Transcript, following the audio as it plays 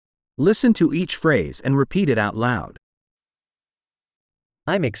Listen to each phrase and repeat it out loud.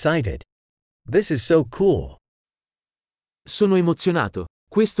 I'm excited. This is so cool. Sono emozionato.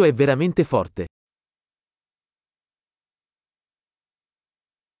 Questo è veramente forte.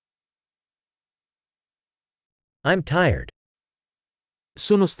 I'm tired.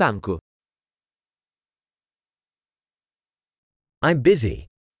 Sono stanco. I'm busy.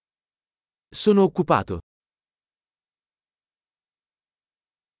 Sono occupato.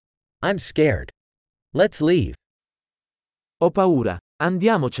 I'm scared. Let's leave. Ho paura.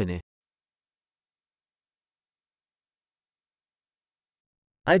 Andiamocene.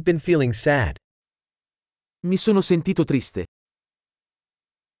 I've been feeling sad. Mi sono sentito triste.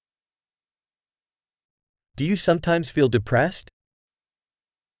 Do you sometimes feel depressed?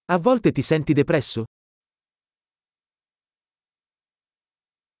 A volte ti senti depresso?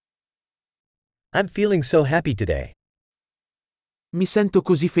 I'm feeling so happy today. Mi sento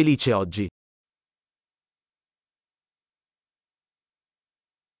così felice oggi.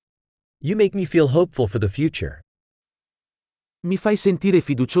 You make me feel hopeful for the future. Mi fai sentire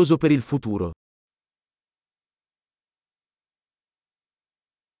fiducioso per il futuro.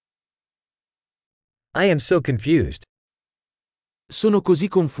 I am so confused. Sono così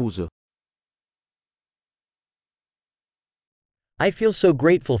confuso. I feel so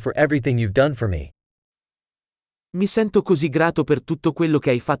grateful for everything you've done for me. Mi sento così grato per tutto quello che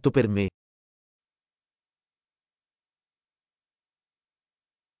hai fatto per me.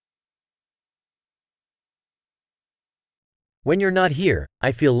 When you're not here,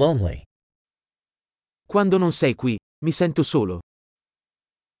 I feel lonely. Quando non sei qui, mi sento solo.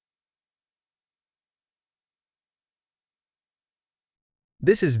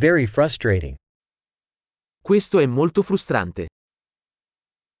 This is very frustrating. Questo è molto frustrante.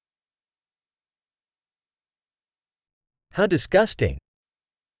 How disgusting.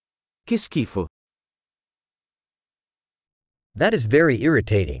 Che schifo. That is very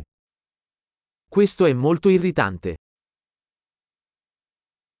irritating. Questo è molto irritante.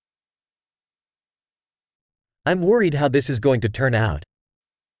 I'm worried how this is going to turn out.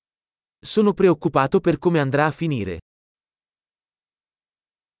 Sono preoccupato per come andrà a finire.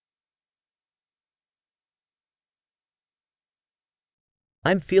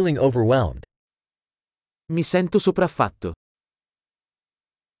 I'm feeling overwhelmed. Mi sento sopraffatto.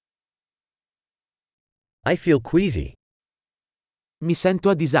 I feel queasy. Mi sento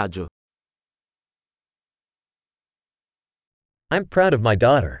a disagio. I'm proud of my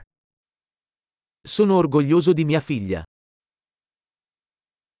daughter. Sono orgoglioso di mia figlia.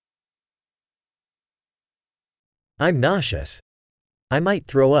 I'm nauseous. I might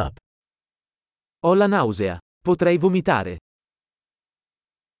throw up. Ho la nausea. Potrei vomitare.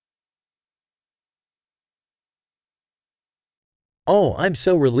 Oh, I'm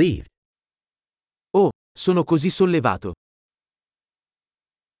so relieved. Oh, sono così sollevato.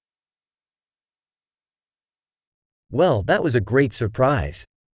 Well, that was a great surprise.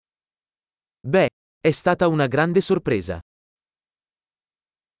 Beh, è stata una grande sorpresa.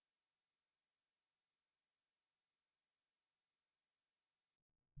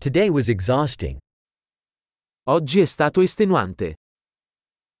 Today was exhausting. Oggi è stato estenuante.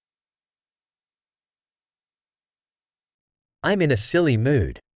 I'm in a silly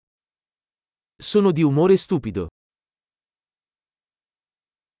mood. Sono di umore stupido.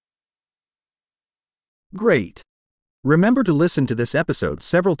 Great! Remember to listen to this episode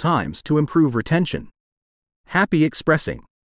several times to improve retention. Happy expressing!